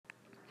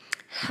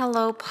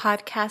Hello,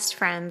 podcast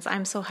friends.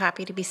 I'm so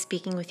happy to be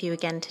speaking with you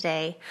again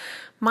today.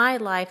 My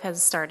life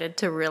has started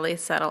to really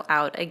settle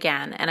out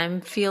again, and I'm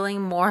feeling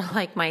more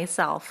like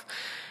myself.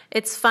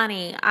 It's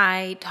funny,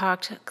 I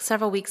talked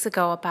several weeks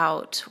ago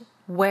about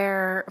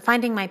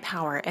finding my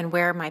power and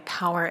where my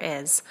power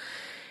is.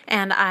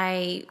 And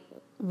I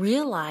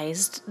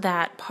realized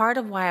that part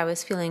of why I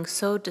was feeling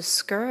so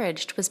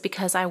discouraged was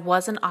because I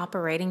wasn't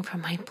operating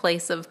from my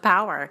place of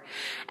power.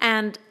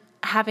 And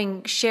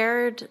having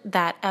shared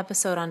that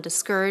episode on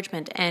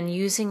discouragement and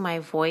using my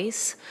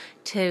voice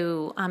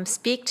to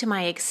speak to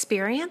my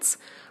experience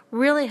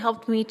really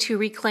helped me to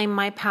reclaim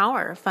my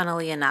power,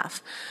 funnily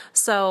enough.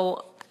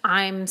 So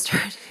I'm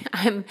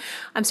starting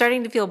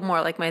to feel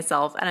more like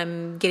myself, and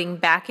I'm getting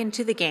back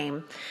into the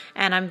game,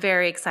 and I'm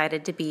very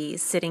excited to be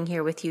sitting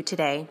here with you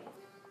today.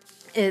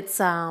 It's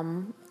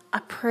a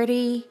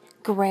pretty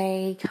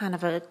gray, kind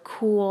of a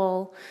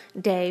cool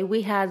day.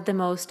 We had the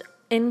most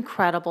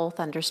incredible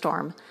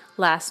thunderstorm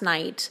last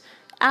night.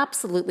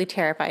 Absolutely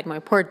terrified my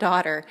poor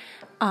daughter.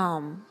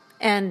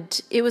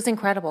 And it was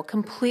incredible,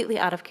 completely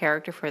out of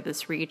character for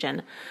this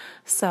region.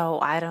 So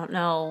I don't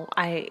know.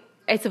 I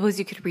suppose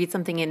you could read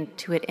something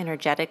into it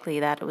energetically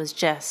that it was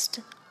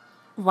just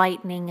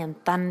lightning and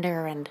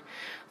thunder, and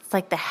it's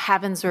like the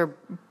heavens were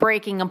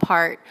breaking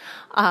apart.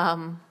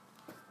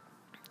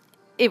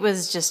 It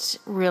was just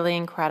really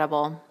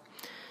incredible.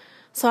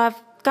 So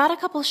I've got a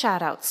couple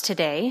shout outs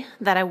today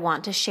that I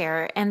want to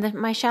share, and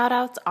my shout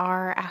outs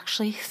are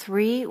actually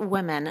 3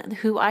 women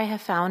who I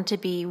have found to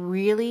be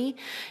really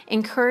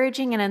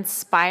encouraging and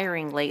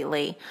inspiring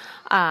lately.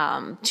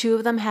 2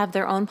 of them have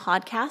their own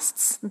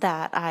podcasts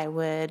that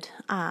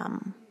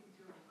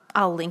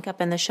I'll link up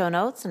in the show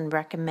notes and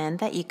recommend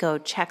that you go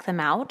check them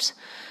out.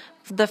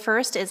 The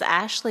first is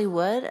Ashley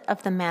Wood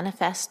of the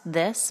Manifest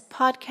This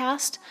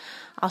podcast.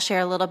 I'll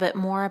share a little bit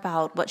more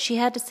about what she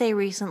had to say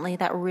recently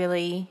that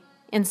really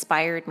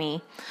inspired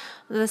me.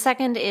 The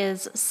second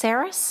is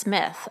Sarah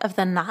Smith of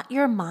the Not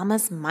Your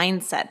Mama's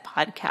Mindset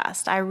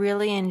podcast. I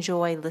really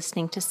enjoy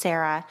listening to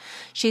Sarah.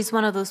 She's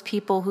one of those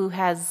people who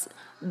has,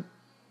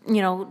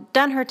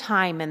 done her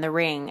time in the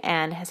ring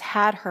and has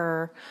had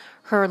her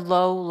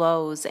low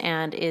lows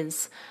and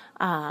is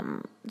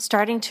has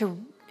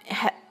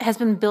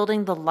been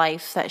building the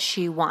life that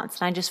she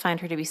wants. And I just find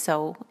her to be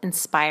so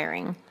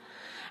inspiring.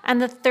 And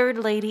the third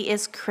lady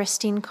is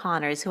Christine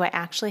Connors, who I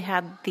actually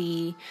had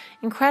the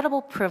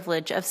incredible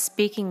privilege of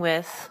speaking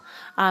with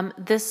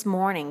this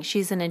morning.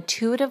 She's an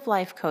intuitive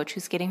life coach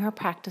who's getting her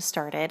practice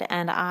started,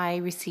 and I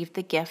received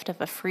the gift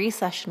of a free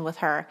session with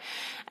her.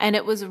 And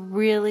it was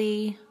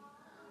really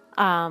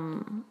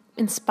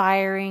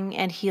inspiring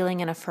and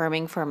healing and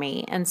affirming for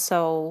me. And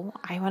so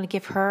I want to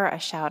give her a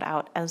shout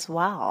out as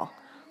well.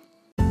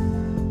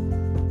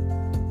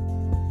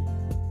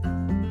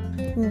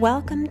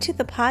 Welcome to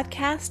the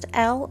podcast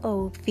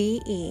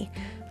LOVE.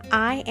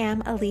 I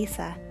am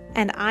Elisa,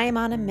 and I am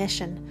on a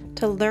mission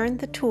to learn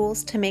the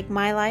tools to make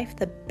my life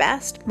the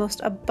best,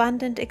 most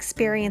abundant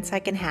experience I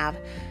can have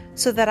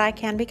so that I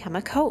can become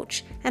a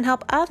coach and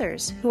help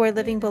others who are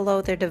living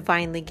below their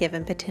divinely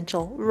given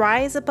potential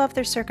rise above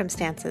their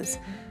circumstances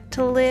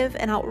to live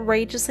an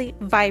outrageously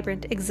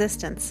vibrant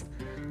existence.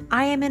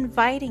 I am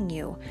inviting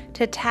you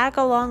to tag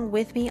along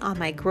with me on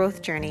my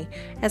growth journey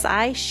as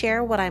I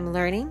share what I'm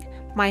learning,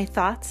 my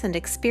thoughts and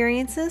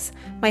experiences,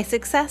 my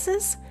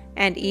successes,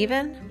 and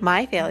even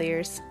my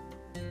failures.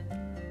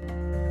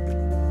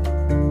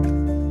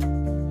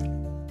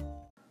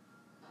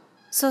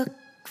 So,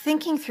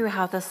 thinking through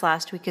how this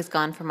last week has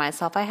gone for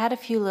myself, I had a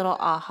few little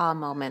aha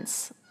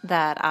moments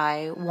that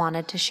I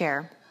wanted to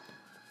share.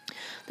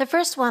 The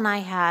first one I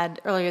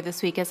had earlier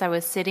this week as I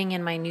was sitting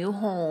in my new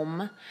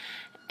home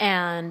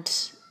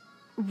and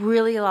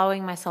really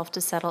allowing myself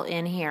to settle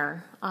in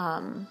here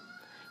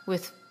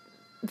with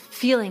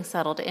feeling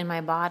settled in my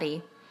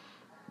body,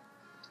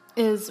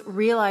 is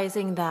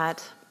realizing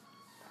that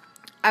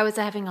I was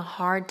having a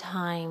hard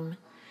time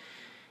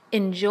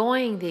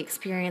enjoying the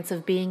experience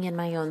of being in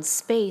my own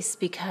space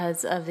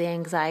because of the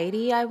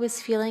anxiety I was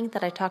feeling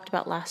that I talked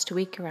about last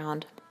week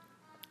around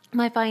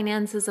my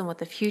finances and what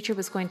the future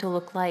was going to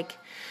look like.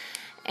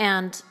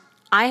 And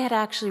I had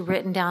actually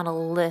written down a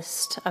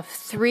list of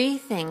 3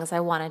 things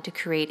I wanted to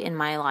create in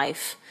my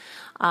life.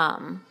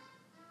 And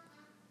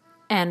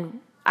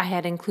I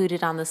had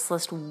included on this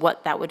list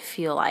what that would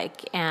feel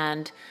like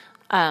and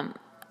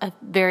a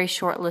very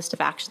short list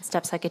of action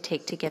steps I could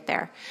take to get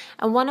there.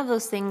 And one of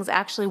those things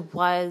actually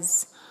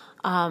was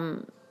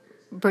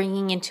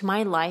bringing into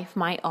my life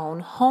my own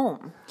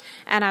home.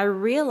 And I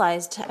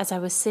realized as I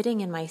was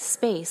sitting in my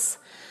space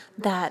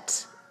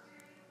that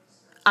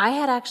I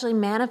had actually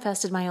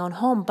manifested my own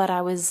home, but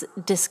I was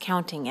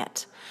discounting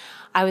it.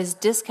 I was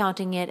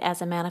discounting it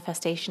as a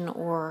manifestation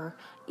or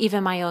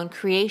even my own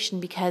creation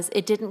because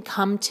it didn't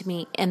come to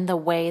me in the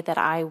way that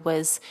I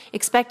was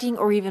expecting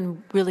or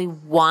even really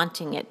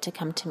wanting it to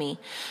come to me.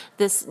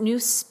 This new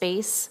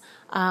space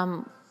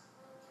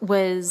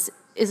is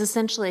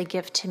essentially a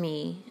gift to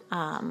me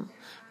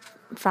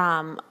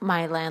from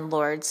my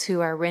landlords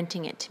who are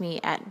renting it to me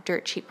at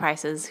dirt cheap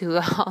prices, who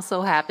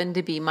also happen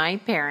to be my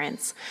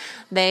parents.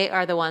 They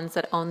are the ones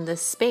that own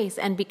this space.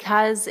 And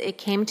because it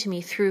came to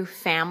me through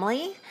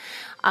family,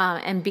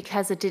 and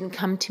because it didn't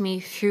come to me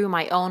through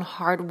my own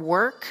hard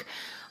work,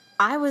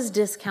 I was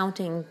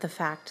discounting the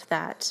fact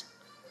that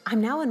I'm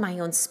now in my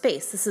own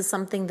space. This is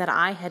something that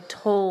I had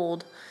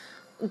told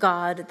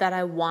God that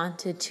I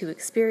wanted to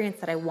experience,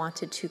 that I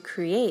wanted to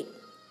create.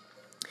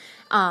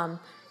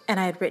 And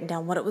I had written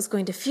down what it was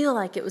going to feel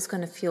like. It was going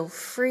to feel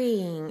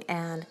freeing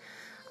and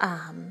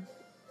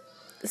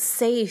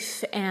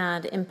safe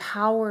and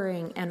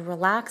empowering and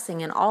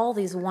relaxing and all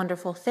these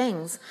wonderful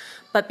things.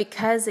 But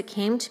because it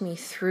came to me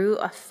through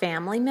a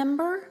family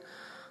member,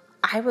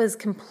 I was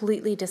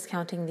completely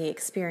discounting the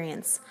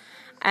experience.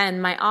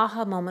 And my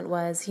aha moment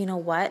was, you know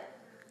what?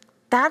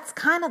 That's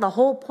kind of the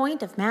whole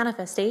point of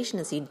manifestation,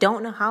 is you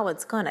don't know how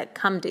it's going to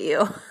come to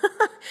you.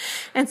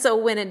 And so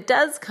when it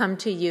does come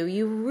to you,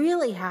 you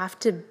really have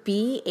to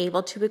be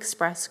able to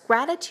express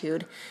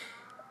gratitude,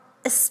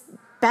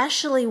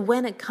 especially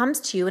when it comes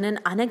to you in an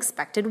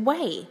unexpected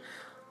way.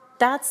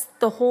 That's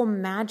the whole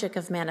magic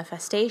of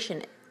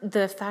manifestation.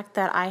 The fact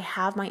that I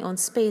have my own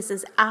space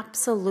is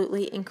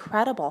absolutely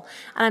incredible.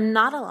 And I'm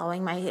not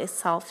allowing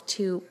myself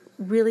to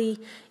really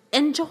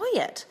enjoy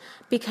it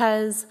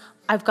because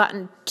I've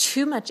gotten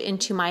too much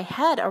into my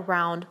head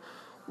around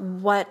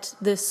what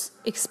this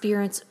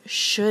experience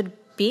should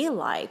be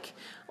like,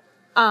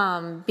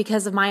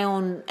 because of my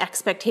own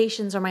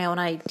expectations or my own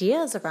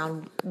ideas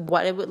around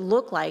what it would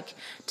look like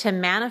to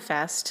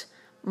manifest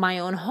my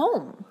own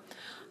home.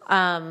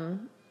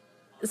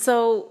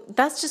 So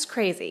that's just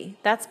crazy.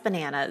 That's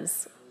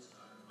bananas.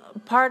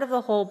 Part of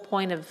the whole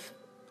point of,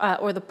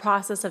 or the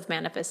process of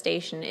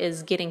manifestation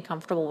is getting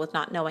comfortable with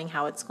not knowing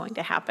how it's going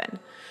to happen.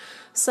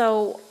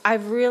 So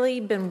I've really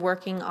been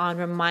working on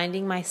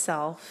reminding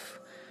myself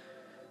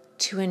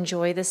to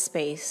enjoy the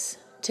space,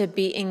 to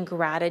be in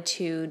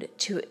gratitude,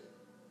 to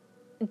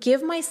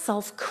give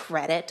myself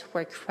credit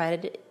where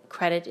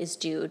credit is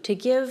due, to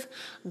give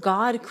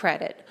God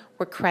credit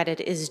where credit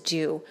is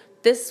due.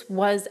 This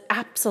was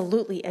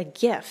absolutely a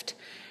gift,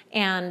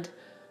 and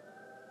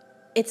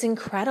it's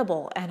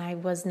incredible, and I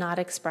was not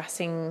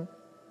expressing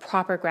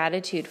proper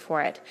gratitude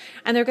for it.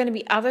 And there are going to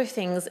be other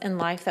things in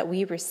life that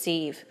we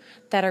receive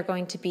that are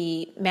going to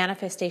be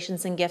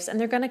manifestations and gifts, and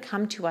they're going to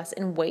come to us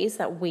in ways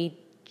that we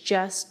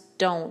just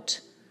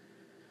don't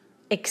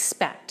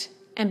expect.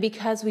 And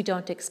because we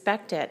don't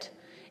expect it,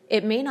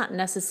 it may not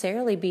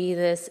necessarily be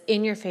this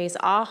in-your-face,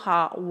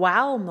 aha,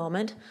 wow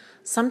moment.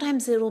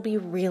 Sometimes it'll be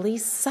really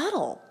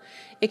subtle.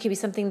 It could be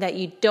something that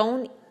you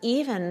don't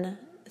even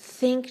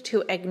think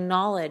to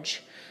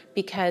acknowledge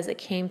because it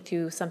came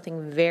through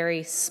something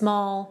very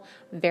small,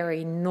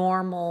 very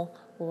normal,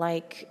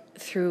 like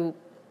through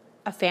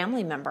a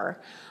family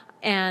member.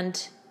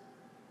 And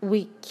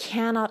we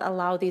cannot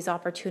allow these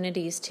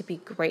opportunities to be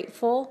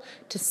grateful,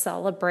 to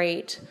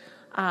celebrate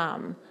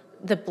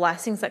the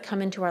blessings that come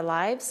into our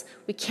lives.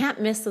 We can't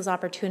miss those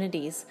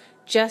opportunities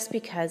just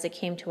because it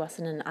came to us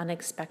in an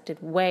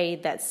unexpected way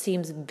that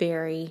seems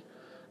very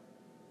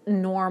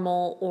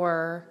normal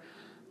or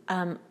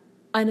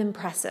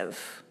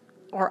unimpressive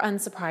or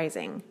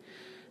unsurprising.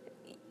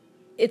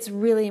 It's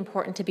really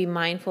important to be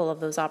mindful of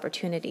those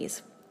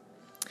opportunities.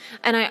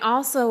 And I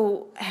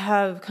also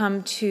have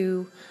come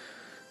to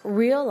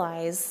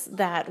realize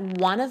that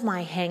one of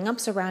my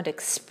hangups around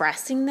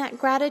expressing that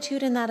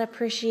gratitude and that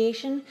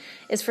appreciation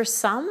is, for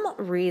some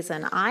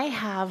reason, I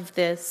have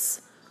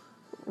this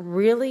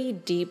really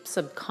deep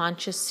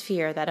subconscious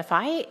fear that if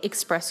I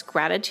express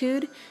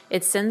gratitude,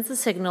 it sends the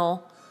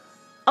signal,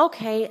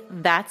 okay,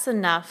 that's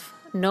enough,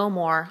 no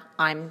more,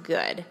 I'm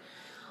good.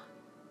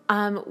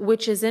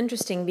 Which is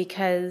interesting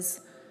because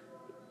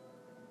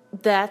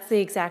that's the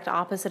exact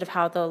opposite of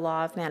how the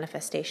law of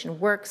manifestation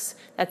works.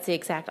 That's the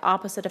exact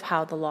opposite of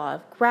how the law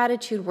of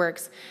gratitude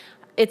works.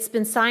 It's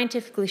been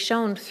scientifically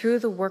shown through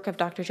the work of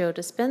Dr. Joe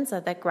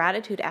Dispenza that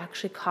gratitude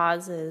actually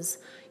causes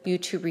you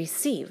to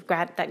receive.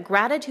 That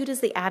gratitude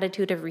is the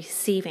attitude of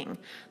receiving.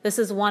 This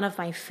is one of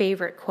my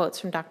favorite quotes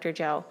from Dr.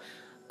 Joe.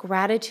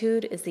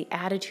 Gratitude is the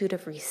attitude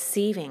of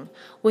receiving.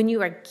 When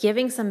you are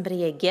giving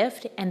somebody a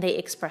gift and they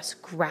express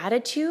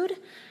gratitude,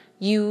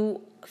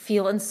 you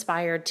feel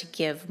inspired to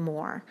give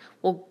more.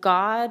 Well,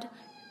 God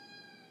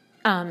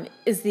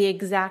is the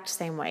exact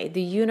same way.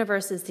 The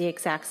universe is the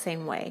exact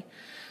same way.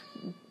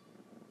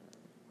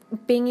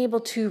 Being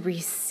able to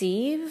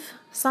receive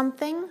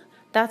something,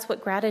 that's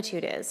what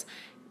gratitude is.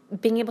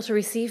 Being able to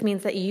receive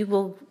means that you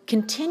will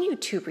continue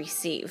to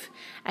receive.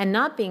 And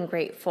not being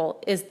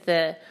grateful is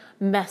the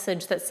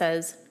message that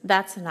says,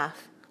 that's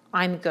enough.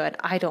 I'm good.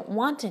 I don't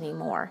want any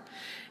more.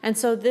 And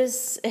so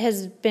this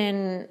has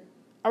been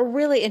a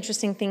really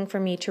interesting thing for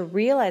me to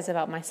realize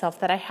about myself,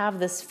 that I have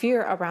this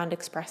fear around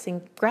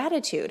expressing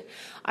gratitude.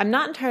 I'm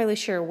not entirely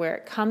sure where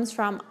it comes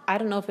from. I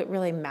don't know if it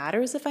really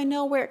matters if I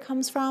know where it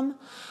comes from.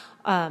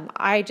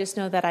 I just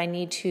know that I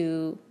need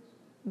to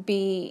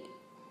be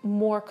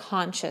more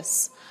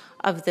conscious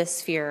of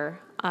this fear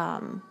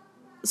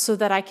so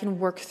that I can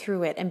work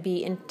through it and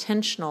be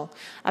intentional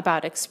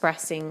about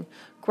expressing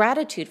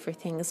gratitude for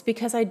things,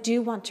 because I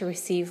do want to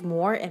receive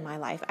more in my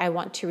life. I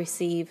want to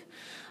receive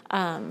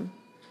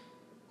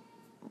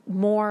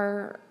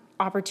more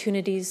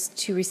opportunities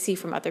to receive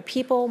from other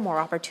people, more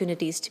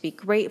opportunities to be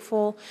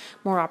grateful,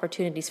 more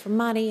opportunities for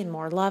money and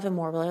more love and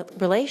more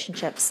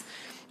relationships.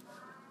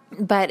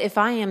 But if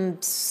I am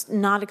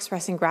not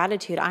expressing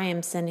gratitude, I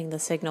am sending the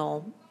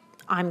signal,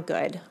 I'm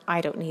good.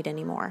 I don't need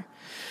any more.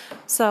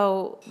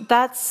 So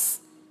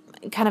that's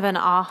kind of an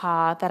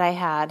aha that I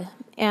had.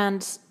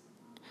 And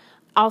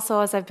also,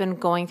 as I've been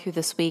going through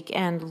this week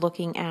and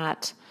looking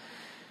at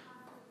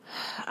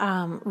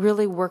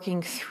really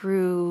working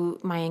through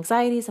my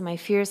anxieties and my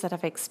fears that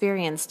I've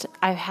experienced,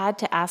 I've had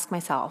to ask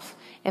myself,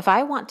 if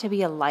I want to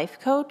be a life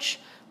coach,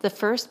 the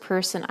first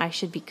person I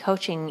should be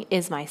coaching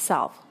is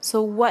myself.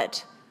 So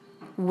what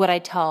would I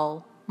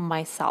tell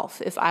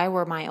myself if I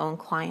were my own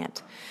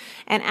client?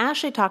 And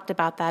Ashley talked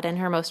about that in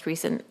her most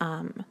recent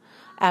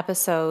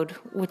episode,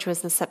 which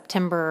was the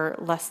September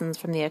lessons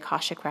from the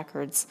Akashic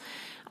Records.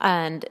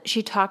 And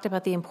she talked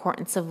about the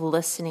importance of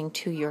listening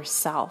to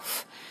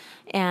yourself.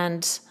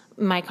 And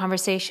my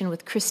conversation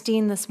with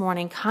Christine this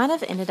morning kind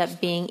of ended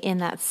up being in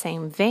that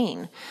same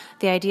vein.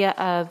 The idea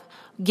of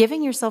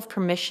giving yourself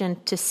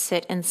permission to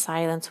sit in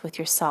silence with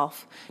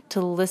yourself,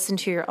 to listen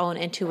to your own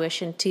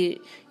intuition, to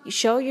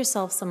show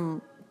yourself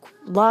some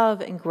love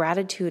and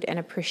gratitude and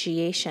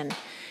appreciation,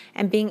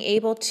 and being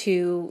able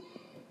to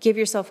give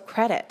yourself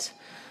credit.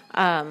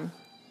 And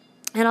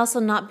also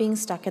not being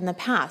stuck in the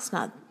past,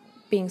 not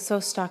being so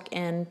stuck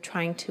in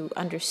trying to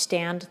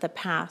understand the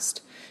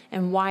past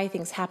and why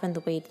things happened the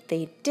way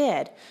they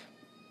did,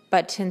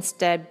 but to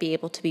instead be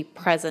able to be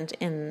present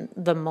in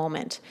the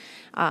moment,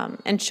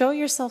 and show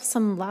yourself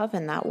some love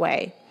in that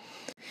way.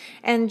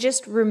 And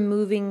just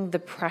removing the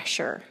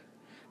pressure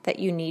that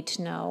you need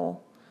to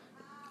know,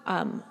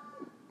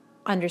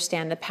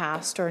 understand the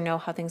past or know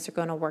how things are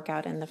going to work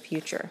out in the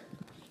future.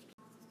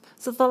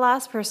 So the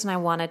last person I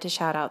wanted to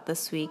shout out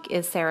this week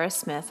is Sarah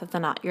Smith of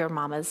the Not Your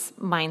Mama's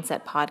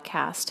Mindset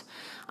podcast.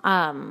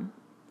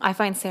 I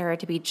find Sarah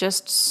to be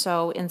just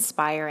so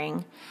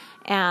inspiring.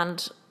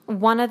 And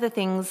one of the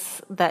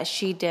things that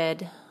she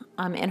did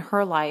in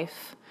her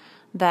life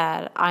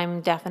that I'm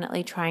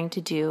definitely trying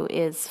to do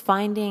is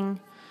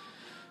finding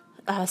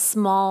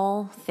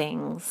small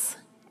things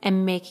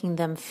and making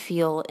them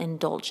feel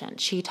indulgent.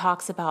 She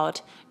talks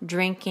about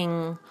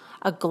drinking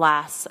a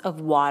glass of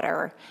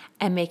water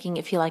and making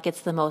it feel like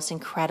it's the most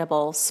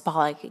incredible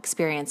spa-like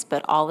experience,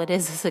 but all it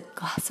is a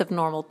glass of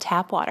normal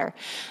tap water,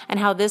 and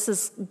how this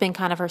has been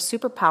kind of her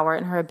superpower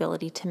and her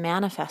ability to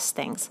manifest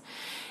things.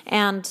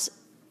 And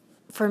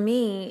for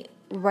me,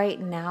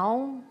 right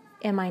now,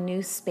 in my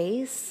new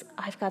space,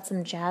 I've got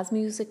some jazz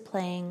music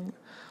playing,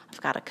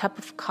 I've got a cup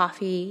of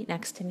coffee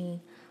next to me,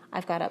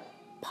 I've got a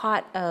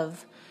pot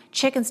of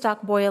chicken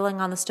stock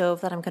boiling on the stove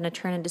that I'm going to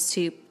turn into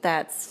soup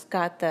that's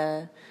got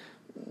the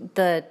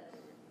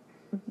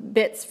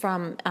bits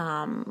from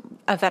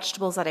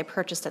vegetables that I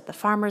purchased at the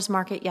farmer's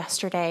market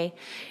yesterday.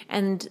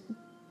 And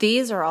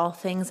these are all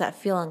things that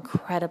feel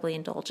incredibly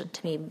indulgent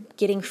to me.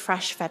 Getting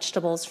fresh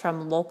vegetables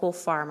from local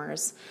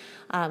farmers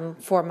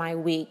for my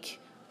week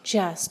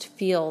just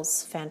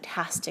feels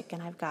fantastic.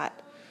 And I've got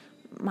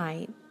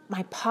my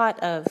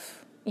pot of,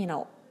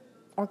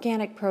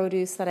 organic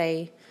produce that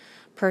I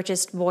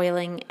purchased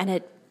boiling, and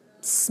it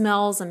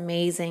smells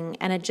amazing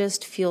and it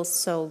just feels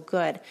so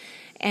good.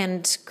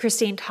 And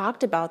Christine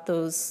talked about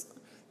those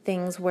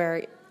things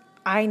where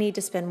I need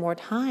to spend more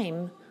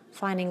time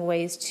finding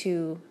ways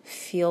to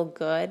feel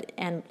good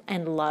and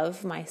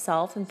love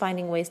myself, and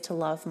finding ways to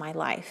love my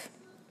life.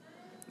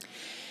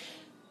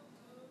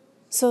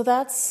 So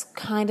that's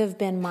kind of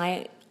been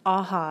my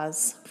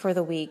ahas for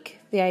the week.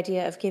 The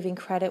idea of giving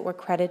credit where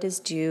credit is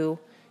due,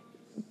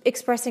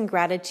 expressing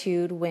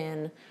gratitude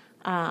when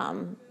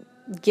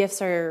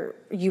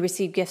you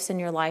receive gifts in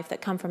your life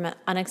that come from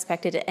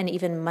unexpected and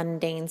even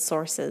mundane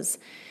sources,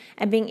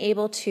 and being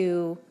able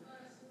to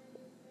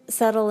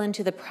settle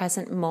into the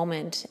present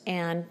moment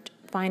and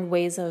find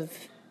ways of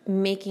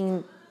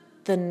making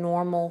the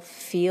normal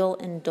feel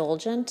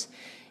indulgent,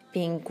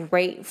 being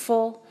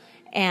grateful,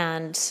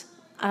 and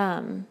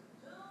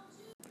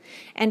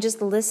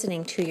just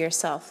listening to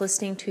yourself,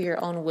 listening to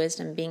your own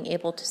wisdom, being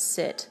able to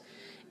sit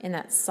in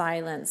that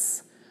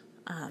silence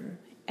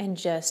and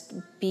just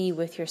be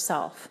with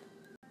yourself.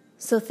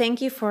 So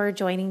thank you for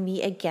joining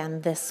me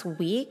again this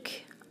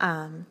week.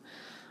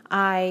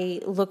 I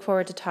look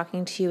forward to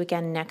talking to you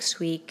again next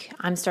week.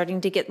 I'm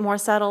starting to get more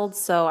settled,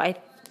 so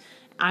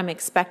I'm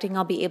expecting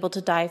I'll be able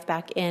to dive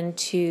back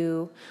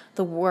into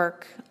the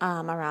work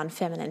around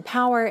feminine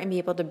power and be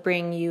able to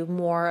bring you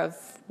more of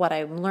what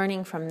I'm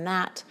learning from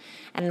that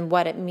and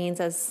what it means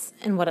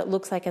and what it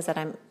looks like as that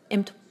I'm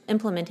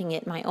implementing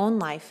it in my own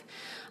life.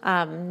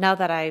 Now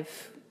that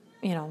I've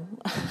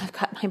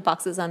got my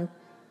boxes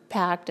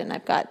unpacked and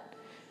I've got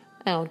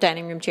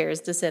dining room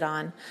chairs to sit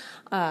on.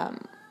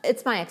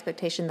 It's my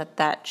expectation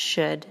that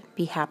should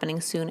be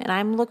happening soon, and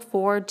I'm look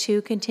forward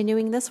to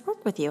continuing this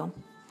work with you.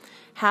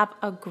 Have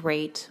a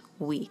great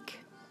week.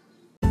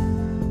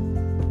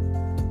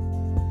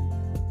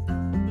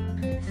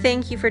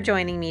 Thank you for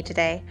joining me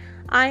today.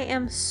 I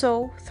am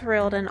so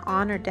thrilled and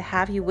honored to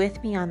have you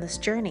with me on this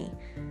journey,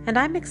 and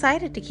I'm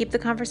excited to keep the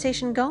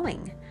conversation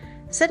going.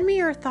 Send me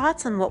your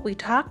thoughts on what we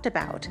talked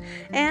about,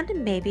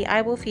 and maybe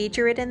I will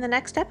feature it in the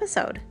next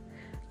episode.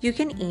 You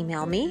can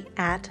email me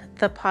at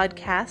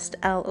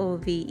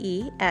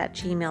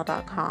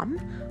thepodcastlove@gmail.com,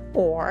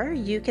 or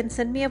you can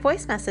send me a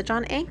voice message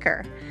on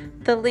Anchor.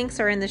 The links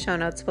are in the show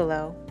notes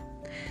below.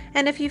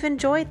 And if you've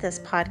enjoyed this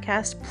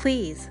podcast,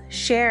 please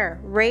share,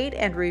 rate,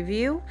 and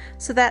review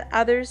so that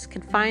others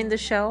can find the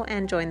show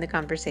and join the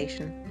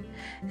conversation.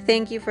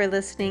 Thank you for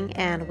listening,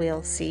 and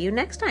we'll see you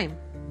next time.